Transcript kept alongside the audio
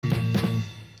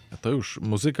to już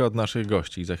muzyka od naszych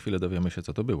gości i za chwilę dowiemy się,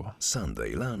 co to było. Sunday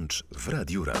Lunch w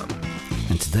Radiu Ram.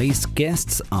 And today's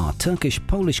guests are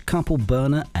Turkish-Polish couple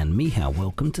Berna and Michał.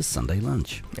 Welcome to Sunday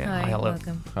Lunch. Yeah, Hi, hello.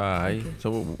 welcome. Hi.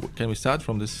 So can we start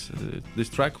from this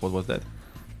track? What was that?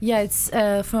 Yeah, it's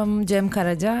from Cem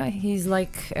Karaca. He's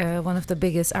like one of the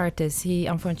biggest artists. He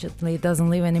unfortunately doesn't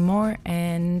live anymore,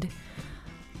 and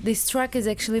this track is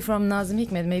actually from Nazım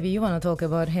Hikmet. Maybe you want to talk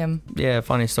about him. Yeah,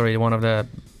 funny story. One of the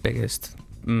biggest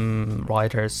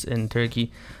writers in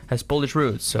Turkey has Polish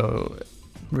roots, so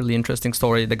really interesting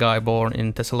story. The guy born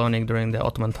in Thessaloniki during the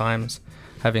Ottoman times,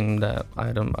 having the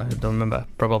I don't remember,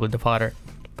 probably the father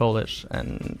Polish,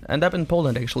 and ended up in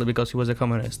Poland actually because he was a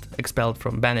communist,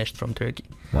 banished from Turkey.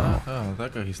 Wow. Aha,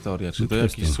 taka historia. Czy to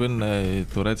jakiś słynny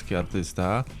turecki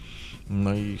artysta?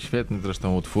 No i świetny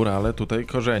zresztą utwór, ale tutaj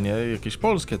korzenie jakieś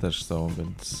polskie też są,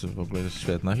 więc w ogóle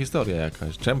świetna historia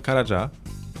jakaś. Cem Karaca?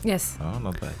 Yes. Oh,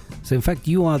 not bad. So in fact,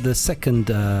 you are the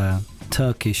second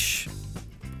Turkish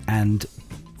and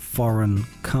foreign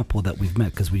couple that we've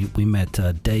met, because we met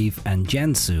Dave and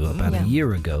Jansu about a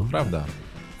year ago. Prawda.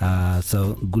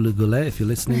 So gule gule if you're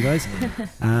listening, guys.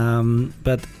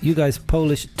 But you guys,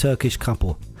 Polish Turkish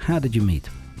couple, how did you meet?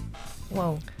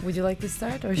 Wow. Would you like to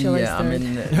start, or shall I Yeah, start? I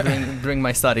mean, during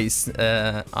my studies,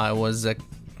 I was a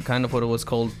kind of what was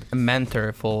called a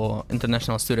mentor for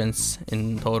international students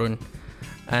in Torun,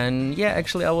 and yeah,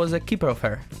 actually, I was a keeper of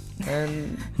her.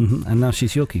 And And now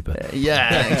she's your keeper.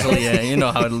 yeah, actually, yeah, you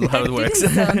know how it works.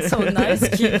 Sounds so nice,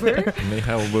 keeper.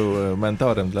 Michał był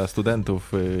mentorem dla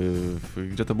studentów,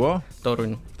 gdzie to było?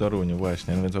 Torun. W Toruniu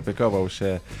właśnie, no więc opiekował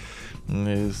się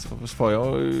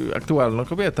swoją aktualną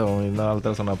kobietą, no ale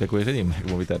teraz ona opiekuje się nim,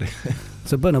 jak mówi Terry.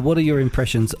 So Berna, what are your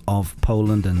impressions of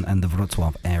Poland and the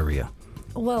Wrocław area?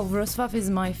 Well, Wrocław is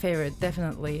my favorite,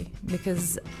 definitely,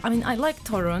 because I mean I like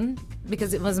Torun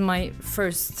because it was my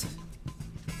first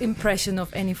impression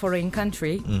of any foreign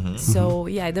country. So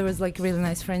yeah, there was like really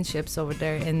nice friendships over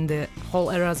there, and the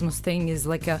whole Erasmus thing is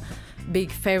like a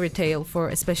big fairy tale for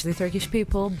especially Turkish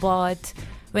people. But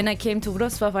when I came to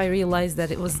Wrocław, I realized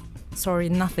that it was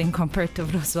nothing compared to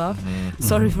Wrocław.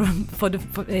 Sorry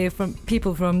from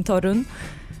people from Torun.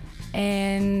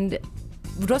 And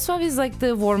Wrocław is like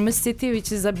the warmest city,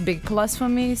 which is a big plus for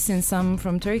me since I'm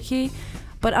from Turkey.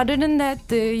 But other than that,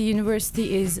 the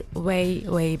university is way,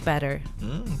 way better.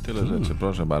 Tyle rzeczy,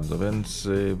 proszę bardzo. Więc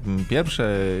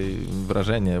pierwsze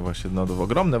wrażenie, właśnie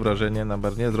ogromne wrażenie na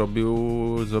Bernie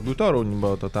zrobił Toruń,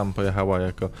 bo to tam pojechała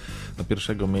jako do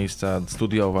pierwszego miejsca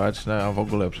studiować, no, a w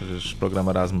ogóle przecież program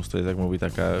Erasmus to jest, jak mówi,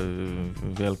 taka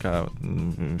wielka,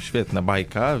 świetna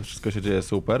bajka, wszystko się dzieje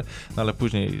super, no ale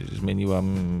później zmieniłam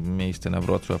miejsce na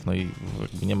Wrocław, no i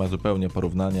nie ma zupełnie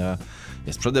porównania.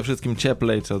 Jest przede wszystkim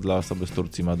cieplej, co dla osoby z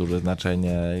Turcji ma duże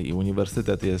znaczenie, i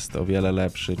uniwersytet jest o wiele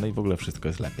lepszy, no i w ogóle wszystko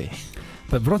jest lepiej.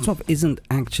 But Wrocław isn't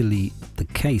actually the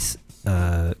case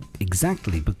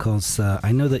exactly, because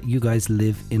I know that you guys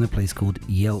live in a place called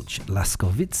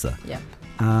Jelcz-Laskowice. Yeah.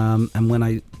 And when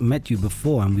I met you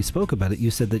before and we spoke about it,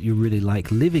 you said that you really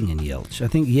like living in Jelcz. I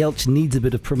think Jelcz needs a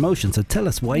bit of promotion, so tell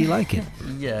us why you like it.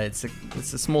 Yeah,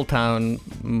 it's a small town,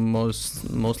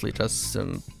 mostly just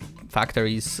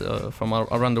factories from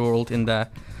around the world in there.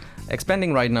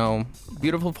 Expanding right now.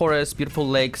 Beautiful forests, beautiful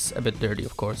lakes, a bit dirty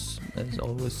of course, as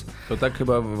always. To tak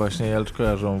chyba właśnie Jelcz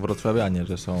kojarzą wrocławianie,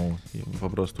 że są po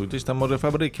prostu gdzieś tam może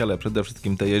fabryki, ale przede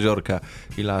wszystkim te jeziorka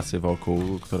i lasy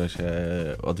wokół, które się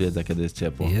odwiedza, kiedy jest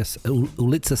ciepło. Yes,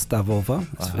 ulica Stawowa,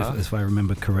 if I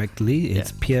remember correctly.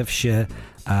 It's pierwsze,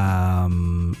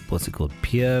 what's it called?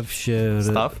 Pierwsze...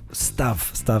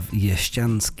 Staw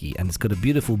Jeszczanski, and it's got a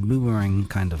beautiful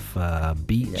boomerang kind of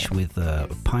beach with a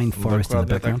pine forest in the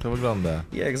background. Tak to wygląda.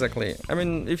 Yeah, exactly. I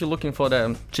mean, if you're looking for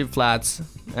the cheap flats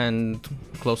and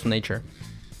close to nature.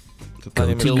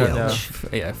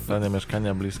 Tanie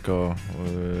mieszkania blisko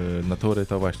natury,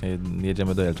 to właśnie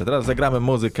jedziemy do Jelcza. Teraz zagramy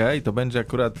muzykę i to będzie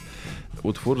akurat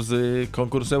utwór z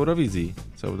konkursu Eurowizji.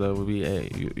 So that will be a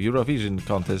Eurovision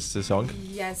contest song.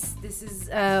 Yes, this is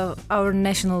our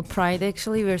national pride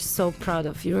actually. We're so proud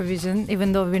of Eurovision,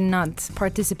 even though we're not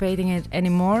participating in it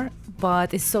anymore.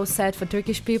 But it's so sad for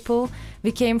Turkish people.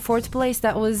 We came fourth place.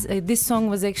 That was this song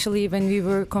was actually when we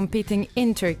were competing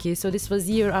in Turkey. So this was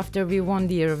year after we won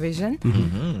the Eurovision.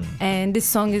 And this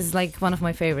song is like one of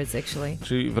my favorites actually.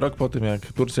 Czyli w rok po tym,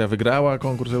 jak Turcja wygrała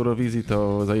konkurs Eurowizji,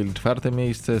 to zajęli 4.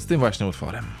 miejsce z tym właśnie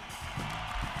utworem.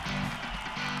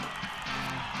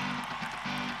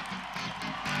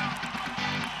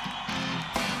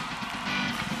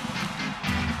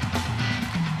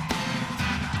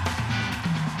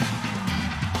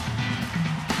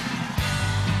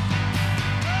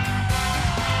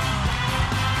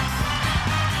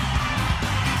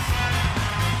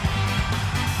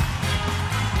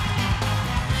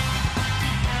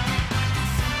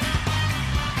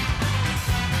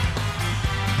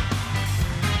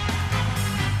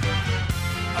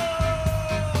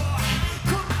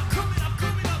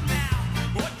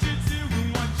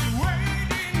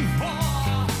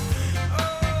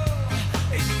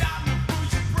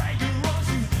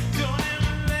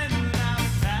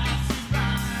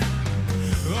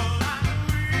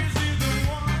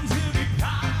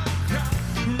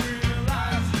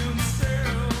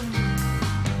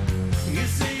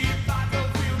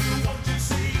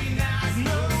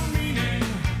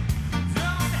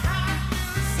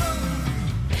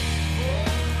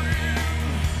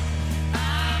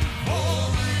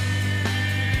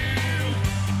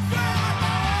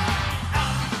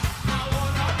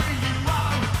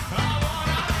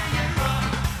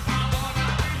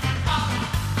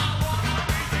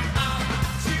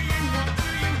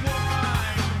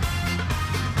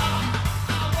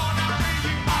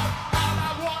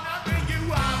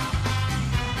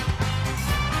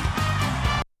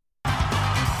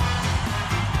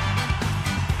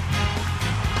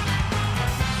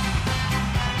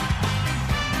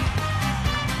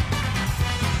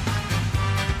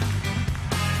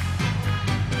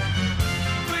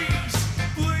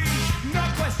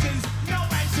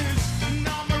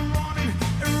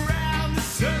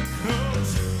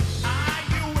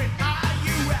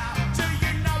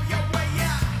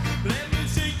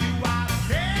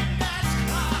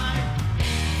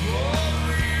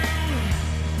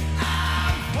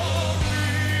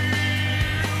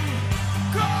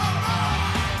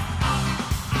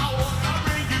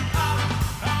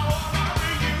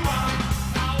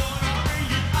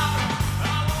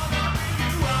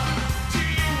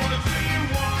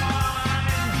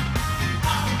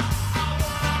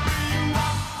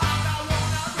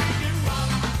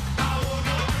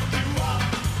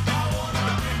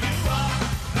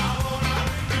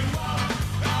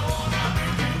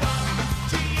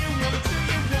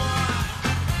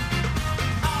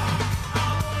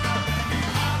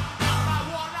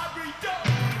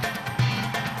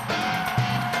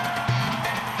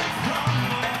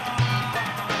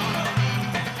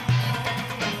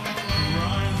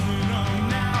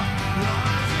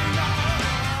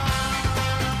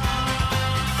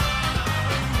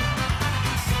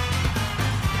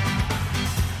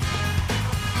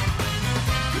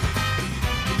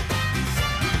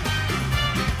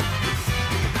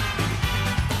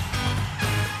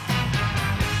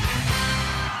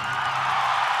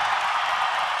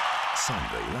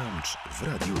 Tutaj Lunch w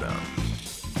Radiu Ram.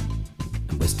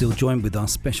 We're still joined with our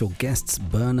special guests,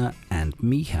 Berna and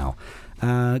Michał.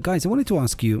 Guys, I wanted to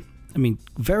ask you, I mean,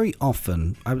 very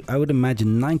often, I would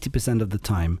imagine 90% of the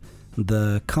time,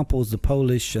 the couples, the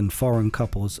Polish and foreign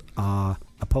couples, are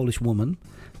a Polish woman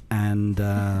and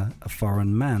a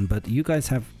foreign man. But you guys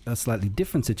have a slightly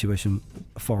different situation,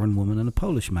 a foreign woman and a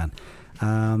Polish man.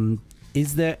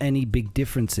 Is there any big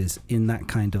differences in that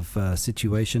kind of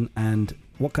situation? And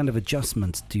what kind of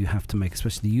adjustments do you have to make,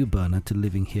 especially you, Berna, to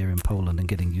living here in Poland and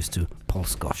getting used to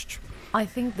polskość? I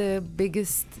think the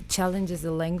biggest challenge is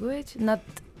the language, not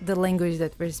the language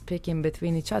that we're speaking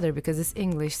between each other, because it's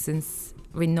English since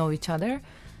we know each other.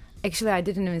 Actually, I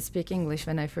didn't even speak English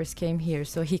when I first came here,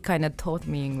 so he kind of taught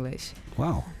me English.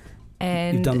 Wow.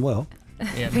 And You've done well.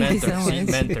 Yeah, Thank you so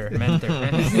mentor.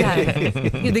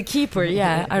 Yeah, the keeper,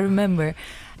 yeah, I remember.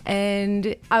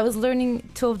 And I was learning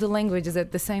two of the languages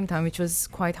at the same time, which was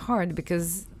quite hard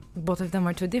because both of them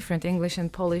are too different. English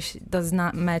and Polish does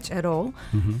not match at all.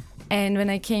 Mm-hmm. And when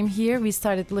I came here, we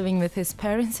started living with his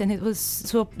parents, and it was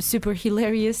so super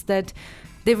hilarious that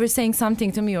they were saying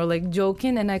something to me or like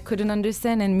joking, and I couldn't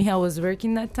understand. And Michał was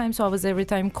working that time, so I was every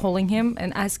time calling him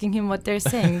and asking him what they're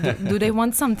saying. Do they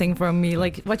want something from me?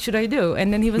 Like, what should I do?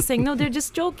 And then he was saying, no, they're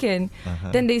just joking.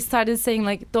 Then they started saying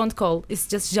like, don't call, it's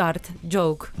just żart,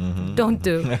 joke, don't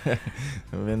do.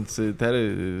 Więc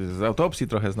Terry z autopsji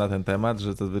trochę zna ten temat,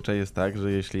 że zazwyczaj jest tak,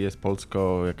 że jeśli jest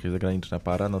polsko jakaś zagraniczna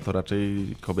para, no to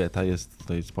raczej kobieta jest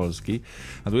tutaj z Polski,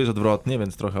 a tu jest odwrotnie,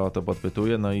 więc trochę o to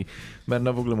podpytuję. No i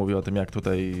Berna w ogóle mówi o tym, jak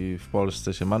tutaj w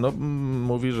Polsce się ma. No,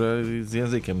 mówi, że z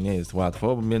językiem nie jest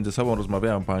łatwo. Między sobą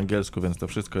rozmawiają po angielsku, więc to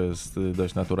wszystko jest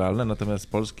dość naturalne, natomiast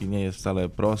polski nie jest wcale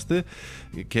prosty.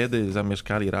 Kiedy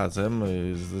zamieszkali razem,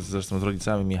 zresztą z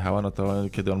rodzicami Michała, no to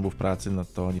kiedy on był w pracy, no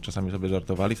to oni czasami sobie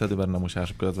żartowali. Wtedy Berna musiała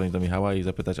szybko zadzwonić do Michała i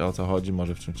zapytać, o co chodzi,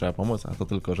 może w czym trzeba pomóc, a to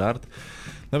tylko żart.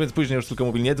 No więc później już tylko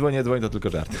mówi, nie dzwoń, to tylko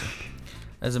żart.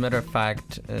 As a matter of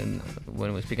fact,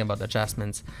 when we're speaking about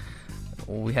adjustments,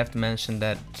 we have to mention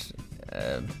that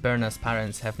Berna's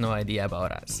parents have no idea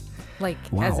about us. Like,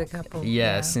 Wow. as a couple.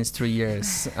 Yeah, since 3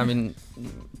 years. I mean,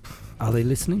 Are they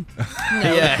listening?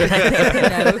 No. yeah.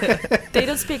 No. They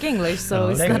don't speak English,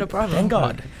 so it's not a problem. Thank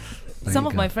God. There Some you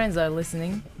of go. my friends are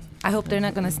listening. I hope they're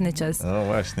not gonna snitch us. No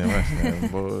właśnie,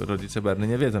 bo rodzice Berny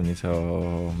nie wiedzą nic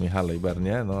o Michale i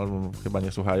Bernie, no chyba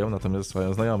nie słuchają, natomiast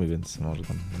słuchają znajomi, więc może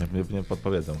tam nie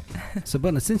podpowiedzą. So,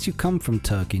 Berna, since you come from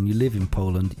Turkey and you live in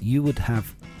Poland, you would have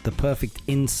the perfect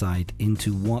insight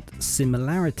into what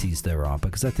similarities there are,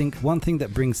 because I think one thing that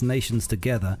brings nations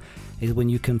together is when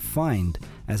you can find,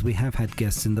 as we have had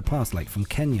guests in the past, like from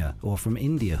Kenya or from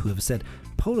India, who have said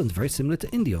Poland's very similar to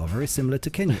India or very similar to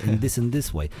Kenya in this and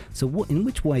this way. So in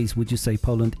which ways would you say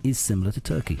Poland is similar to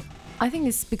Turkey? I think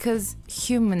it's because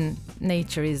human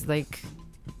nature is like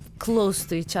close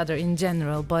to each other in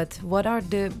general, but what are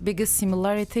the biggest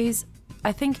similarities?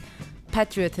 I think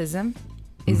patriotism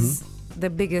is the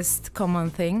biggest common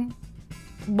thing.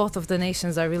 Both of the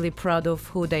nations are really proud of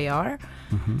who they are.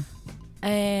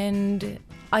 And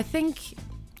I think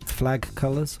Flag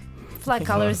colors? flag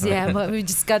colors, yeah, but we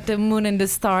just got the moon and the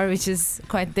star, which is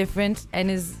quite different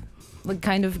and is like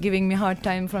kind of giving me a hard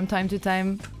time from time to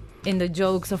time in the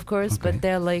jokes, of course, Okay. but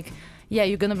they're like, yeah,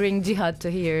 you're gonna bring Jihad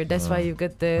to here, that's why you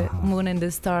got the moon and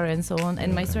the star and so on.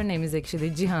 And my surname is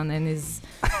actually Jihan and is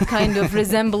kind of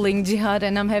resembling Jihad,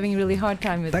 and I'm having really hard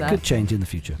time with That that. could change in the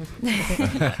future.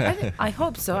 I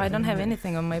hope so. I don't have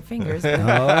anything on my fingers. but-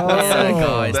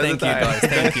 Guys, That's thank the you, time. guys.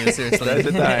 Thank you, seriously. That's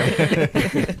the time.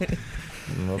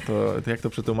 No to jak to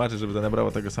przetłumaczyć, żeby to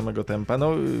nabrało tego samego tempa?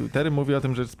 No, Terry mówi o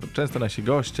tym, że często nasi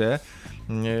goście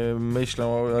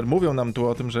mówią nam tu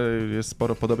o tym, że jest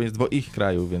sporo podobieństw do ich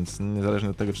kraju, więc niezależnie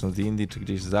od tego, czy są z Indii, czy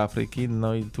gdzieś z Afryki,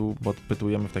 no i tu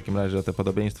podpytujemy w takim razie o te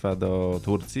podobieństwa do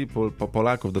Turcji,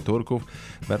 Polaków do Turków.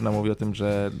 Berna mówi o tym,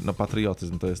 że no,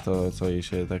 patriotyzm to jest to, co jej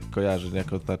się tak kojarzy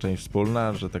jako ta część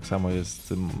wspólna, że tak samo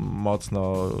jest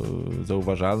mocno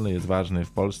zauważalny, jest ważny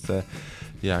w Polsce,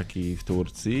 jak i w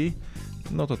Turcji.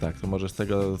 No to tak, to może z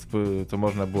tego to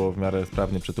można było w miarę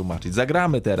sprawnie przetłumaczyć.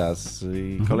 Zagramy teraz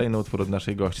i kolejny utwór od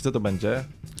naszej gości. Co to będzie?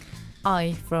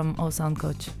 I from Oğuzhan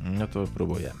Koç. No to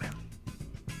próbujemy.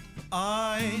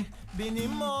 Ay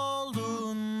benim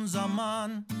olduğun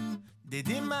zaman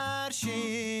dedim her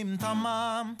şeyim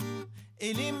tamam.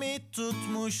 Elimi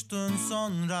tutmuştun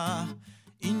sonra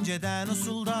inceden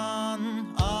usuldan.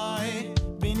 Ay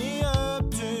beni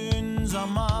öptüğün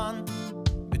zaman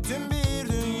bütün bir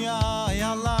dünya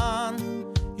yalan.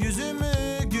 Yüzümü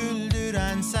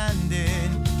güldüren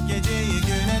sendin, geceyi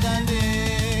gün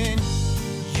edendin.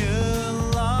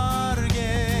 Yıllar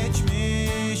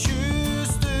geçmiş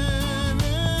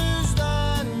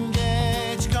üstümüzden,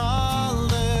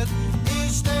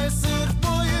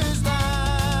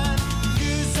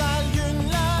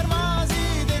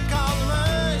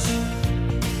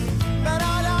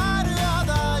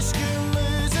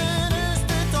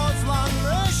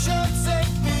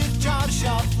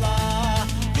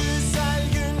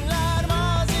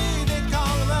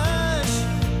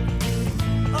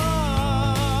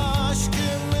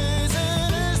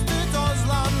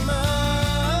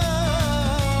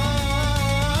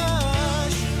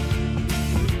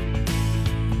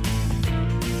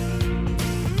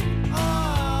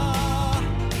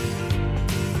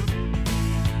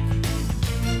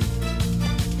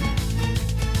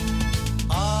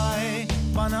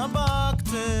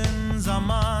 baktığın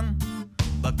zaman,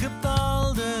 bakıp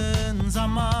daldığın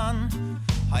zaman,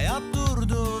 hayat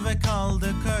durdu ve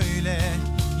kaldık öyle.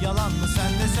 Yalan mı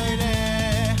sen de söyle.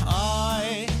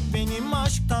 Ay benim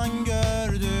aşktan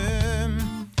gördüm,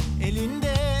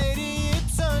 elinde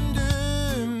eriyip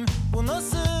söndüm. Bu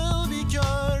nasıl bir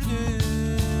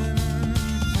kördüm.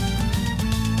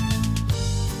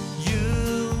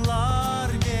 Yıllar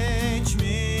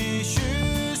geçmiş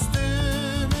üstümüzden,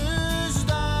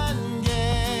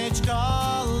 geç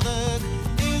kaldık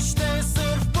işte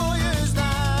sırf bu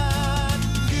yüzden.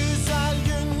 Güzel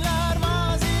günler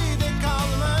mazide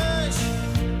kalmış,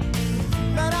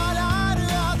 ben hala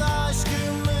rüyada,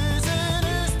 aşkımızın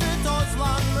üstü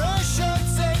tozlanmış.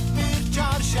 Ötsek bir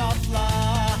çarşafla.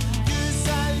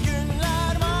 Güzel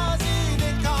günler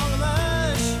mazide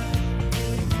kalmış,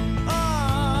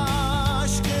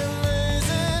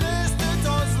 aşkımızın üstü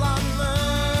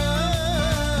tozlanmış.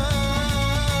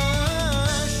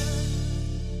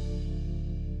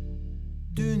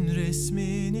 Dün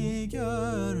resmini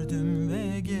gördüm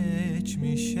ve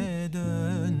geçmişe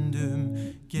döndüm.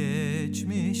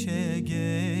 Geçmişe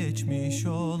geçmiş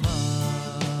ola.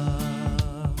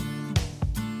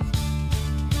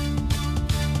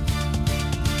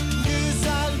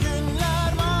 Güzel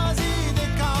günler mazide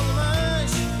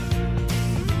kalmış,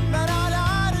 ben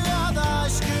hala rüyada,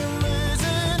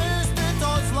 aşkımızın üstü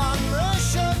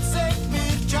tozlanmış. Ötsek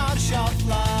bir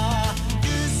çarşafla.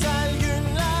 Güzel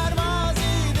günler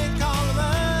mazide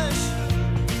kalmış,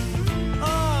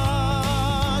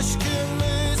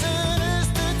 aşkımızın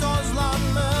üstü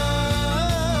tozlanmış.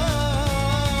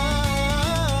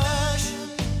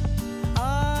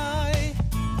 Ay,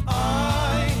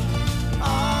 ay,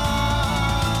 ay.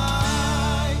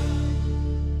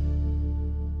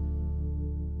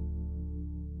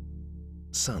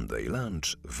 Sunday Lunch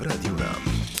w Radiu Ram.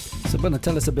 So, Bruna,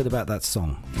 tell us a bit about that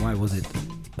song. Why was it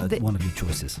The- one of your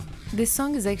choices? This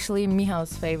song is actually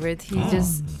Mihal's favorite. He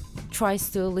just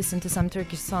tries to listen to some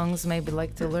Turkish songs, maybe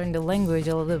like to learn the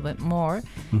language a little bit more.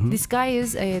 This guy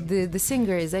is the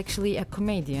singer is actually a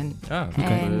comedian. A, to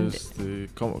And- jest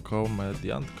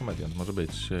komediant może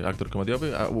być, aktor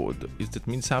komediowy. A is that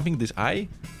mean something, this I?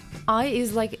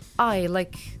 I,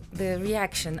 like the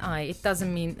reaction I. It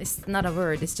doesn't mean, it's not a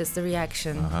word, it's just a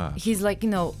reaction. Aha. He's like,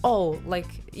 oh, like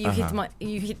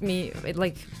you hit me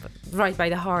like right by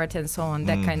the heart and so on,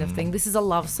 that kind of thing. This is a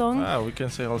love song. We can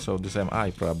say also the same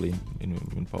I probably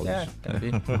in Polish. Yeah, can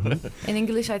be. In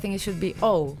English, I think it should be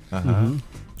oh. Aha.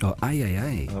 Oh, ay, ay,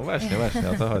 ay. No właśnie, o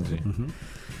to chodzi.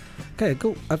 Okay,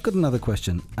 cool. I've got another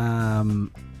question.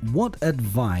 What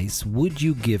advice would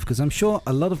you give? Because I'm sure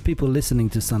a lot of people listening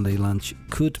to Sunday Lunch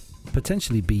could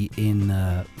potentially be in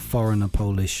a foreign or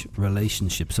Polish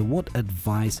relationship. So what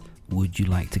advice would you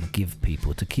like to give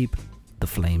people to keep the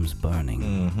flames burning?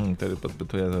 Wtedy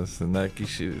podpytuję nas na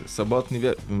jakiś sobotni,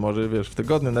 może wiesz, w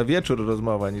tygodniu na wieczór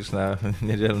rozmowa niż na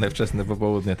niedzielne wczesne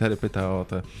popołudnie. Terry pyta o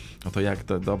to jak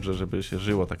to dobrze, żeby się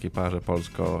żyło takiej parze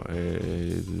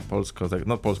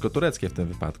polsko-tureckiej w tym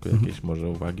wypadku. Jakieś może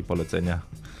uwagi, polecenia?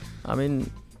 I mean,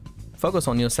 focus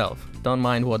on yourself.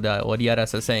 Don't mind what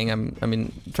Yaras is saying. I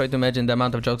mean, try to imagine the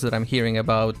amount of jokes that I'm hearing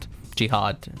about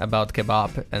jihad, about kebab,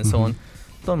 and so on.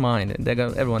 Don't mind.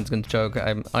 Everyone's going to joke.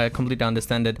 I completely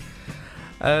understand it.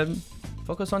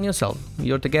 Focus on yourself.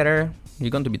 You're together. You're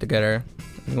going to be together.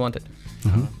 You want it.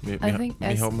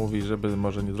 Michał mówi, żeby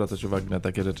może nie zwracać uwagi na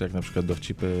takie rzeczy jak na przykład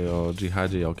dowcipy o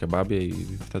dżihadzie i o kebabie i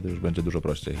wtedy już będzie dużo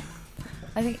prościej.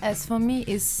 I think as for me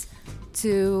is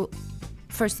to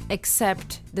first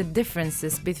accept the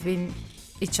differences between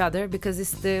each other, because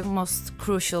it's the most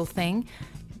crucial thing.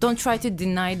 Don't try to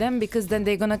deny them, because then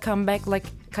they're gonna come back like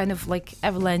kind of like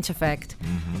avalanche effect.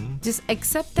 Just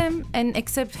accept them and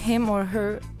accept him or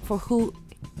her for who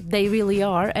they really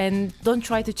are, and don't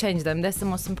try to change them. That's the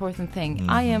most important thing.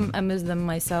 I am a Muslim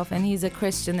myself and he's a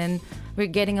Christian, and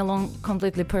we're getting along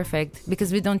completely perfect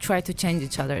because we don't try to change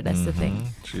each other. That's the thing.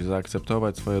 Czyli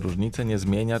zaakceptować swoje różnice, nie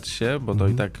zmieniać się, bo to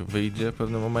i tak wyjdzie w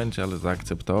pewnym momencie, ale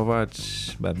zaakceptować.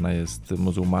 Berna jest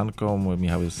muzułmanką,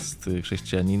 Michał jest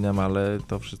chrześcijaninem, ale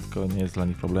to wszystko nie jest dla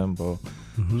nich problem, bo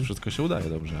wszystko się udaje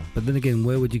dobrze. But then again,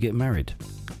 where would you get married?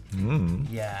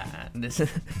 Yeah,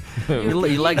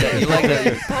 you like that. You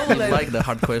like the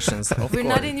hard questions. Of We're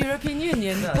course. not in European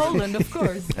Union. Poland, of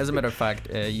course. As a matter of fact,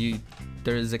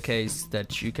 there is a case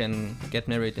that you can get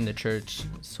married in the church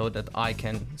so that I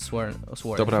can swear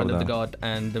in front of the God,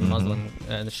 and the Muslim,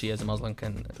 and she as a Muslim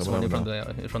can swear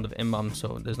in front of Imam,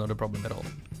 so there's not a problem at all.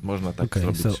 Można tak Okay,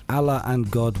 zrobić. so Allah and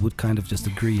God would kind of just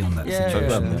agree on that situation.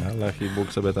 Dokładnie. Allah i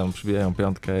Bóg sobie tam przybijają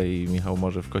piątkę i Michał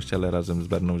może w kościele razem z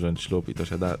Berną wziąć ślub i to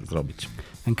się da zrobić.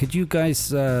 And could you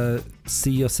guys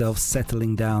see yourself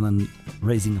settling down and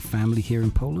raising a family here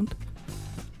in Poland?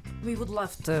 We would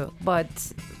love to, but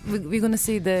we're gonna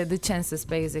see the chances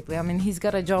basically. I mean, he's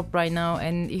got a job right now,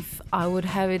 and if I would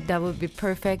have it, that would be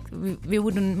perfect. We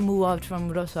wouldn't move out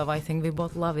from Wrocław. I think we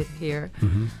both love it here.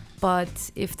 Mm-hmm.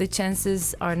 But if the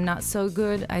chances are not so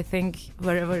good, I think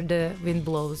wherever the wind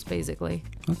blows, basically.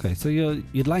 Okay, so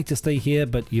you'd like to stay here,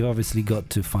 but you obviously got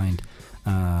to find,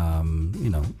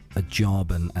 a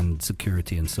job and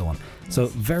security and so on. So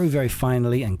very, very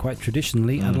finally and quite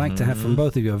traditionally, I'd like to have from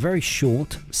both of you a very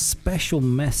short, special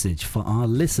message for our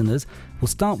listeners. We'll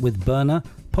start with Berna.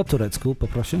 Po turecku,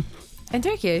 poproszę. And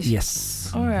Turkish?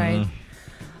 Yes. All right.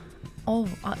 Oh,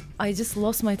 I just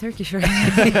lost my Turkish right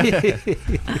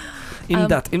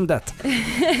Imdat.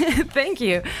 Thank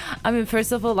you. I mean,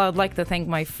 first of all, I would like to thank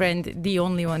my friend, the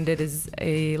only one that is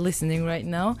listening right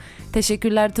now.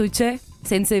 Teşekkürler Tuğçe.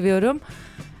 Seni seviyorum.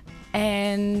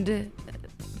 And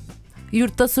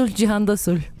yurtta sulh, cihanda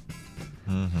sulh.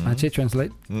 Maciej, translate.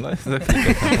 No za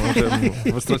chwilkę.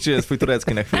 Może straciłem swój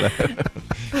turecki na chwilę.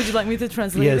 Would you like me to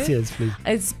translate it? Yes, please.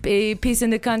 It's peace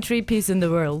in the country, peace in the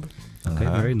world. Okay,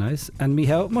 very nice. And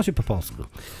Michał, może po polsku.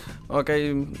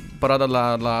 Okej,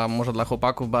 porada może dla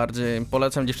chłopaków bardziej.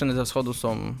 Polecam, dziewczyny ze wschodu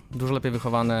są dużo lepiej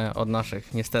wychowane od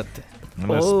naszych, niestety.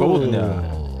 No z południa.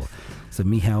 So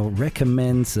Michał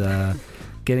recommends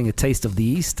getting a taste of the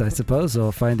East, I suppose,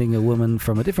 or finding a woman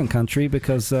from a different country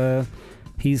because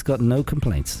he's got no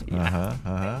complaints.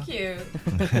 Thank you.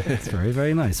 It's very,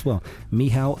 very nice. Well,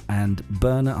 Michał and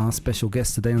Berna, our special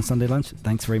guests today on Sunday Lunch,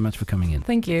 thanks very much for coming in.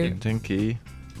 Thank you. Dzięki.